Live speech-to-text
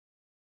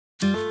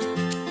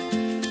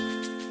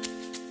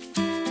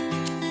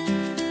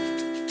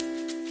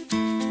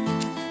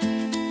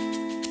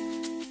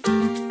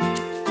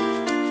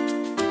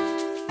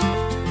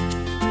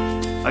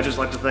I'd just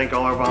like to thank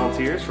all our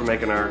volunteers for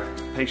making our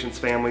patients'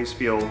 families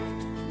feel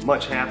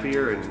much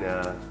happier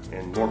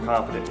and more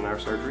confident in our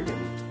surgery,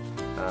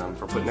 and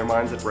for putting their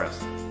minds at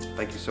rest.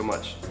 Thank you so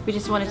much. We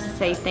just wanted to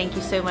say thank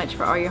you so much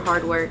for all your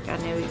hard work. I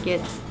know it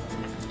gets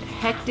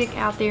hectic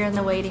out there in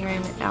the waiting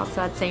room,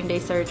 outside same-day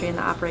surgery in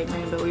the operating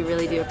room, but we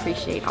really do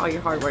appreciate all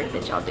your hard work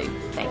that y'all do.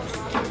 Thanks.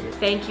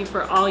 Thank you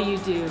for all you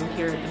do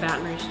here at the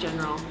Baton Rouge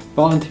General.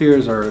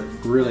 Volunteers are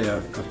really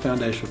a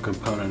foundational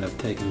component of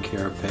taking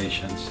care of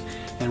patients,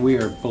 and we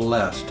are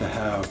blessed to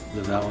have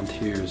the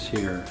volunteers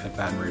here at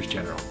Baton Rouge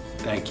General.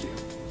 Thank you.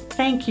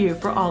 Thank you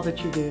for all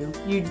that you do.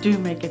 You do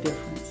make a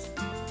difference.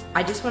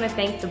 I just want to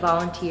thank the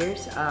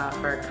volunteers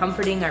for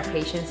comforting our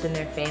patients and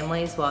their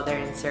families while they're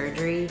in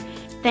surgery.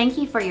 Thank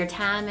you for your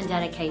time and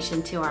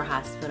dedication to our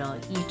hospital.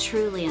 You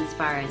truly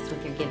inspire us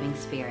with your giving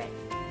spirit.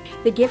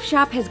 The gift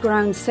shop has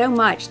grown so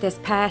much this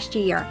past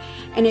year,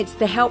 and it's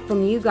the help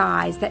from you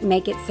guys that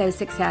make it so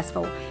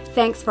successful.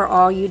 Thanks for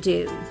all you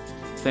do.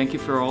 Thank you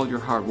for all your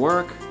hard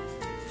work.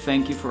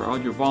 Thank you for all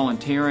your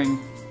volunteering.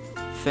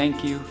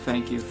 Thank you,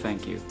 thank you,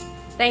 thank you.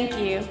 Thank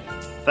you.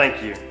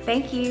 Thank you.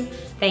 Thank you.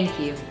 Thank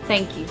you.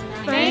 Thank you.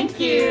 Thank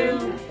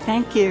you.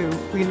 Thank you.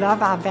 We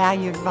love our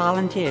valued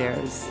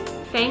volunteers.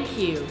 Thank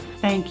you.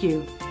 Thank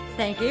you.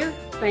 Thank you.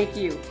 Thank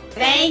you.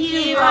 Thank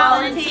you,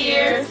 volunteers.